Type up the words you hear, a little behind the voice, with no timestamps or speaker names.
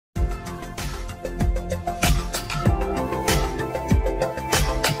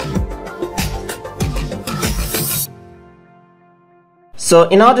So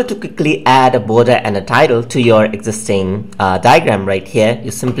in order to quickly add a border and a title to your existing diagram right here,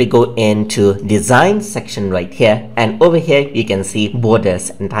 you simply go into design section right here, and over here you can see borders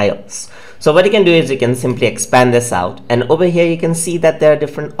and titles. So what you can do is you can simply expand this out, and over here you can see that there are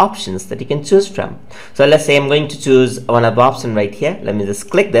different options that you can choose from. So let's say I'm going to choose one of the options right here. Let me just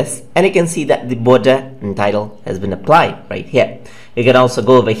click this, and you can see that the border and title has been applied right here. You can also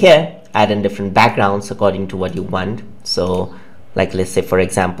go over here, add in different backgrounds according to what you want. So like let's say for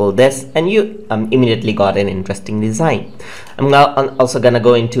example this, and you immediately got an interesting design. I'm also gonna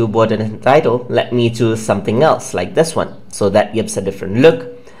go into border and title. Let me choose something else like this one, so that gives a different look,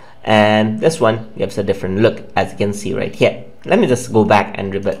 and this one gives a different look, as you can see right here. Let me just go back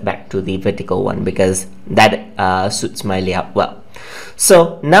and revert back to the vertical one because that suits my layout well.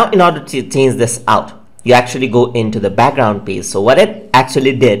 So now in order to change this out, you actually go into the background page. So what it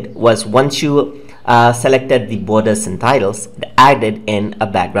actually did was, once you selected the borders and titles, it added in a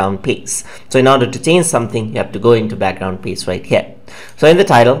background piece. So in order to change something, you have to go into background piece right here. So in the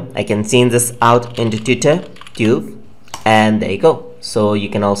title, I can change this out into Twitter tube, and there you go. So you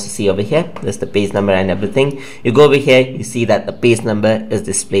can also see over here, there's the page number and everything. You go over here, you see that the page number is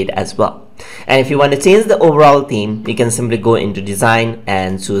displayed as well. And if you want to change the overall theme, you can simply go into design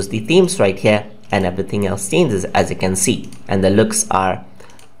and choose the themes right here, and everything else changes, as you can see, and the looks are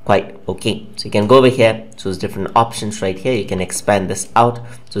quite okay. So you can go over here, choose different options right here. You can expand this out,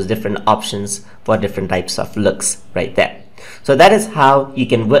 choose different options for different types of looks right there. So that is how you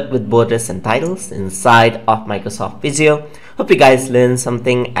can work with borders and titles inside of Microsoft Visio. Hope you guys learned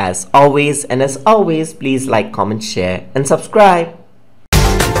something as always, and as always, please like, comment, share and subscribe.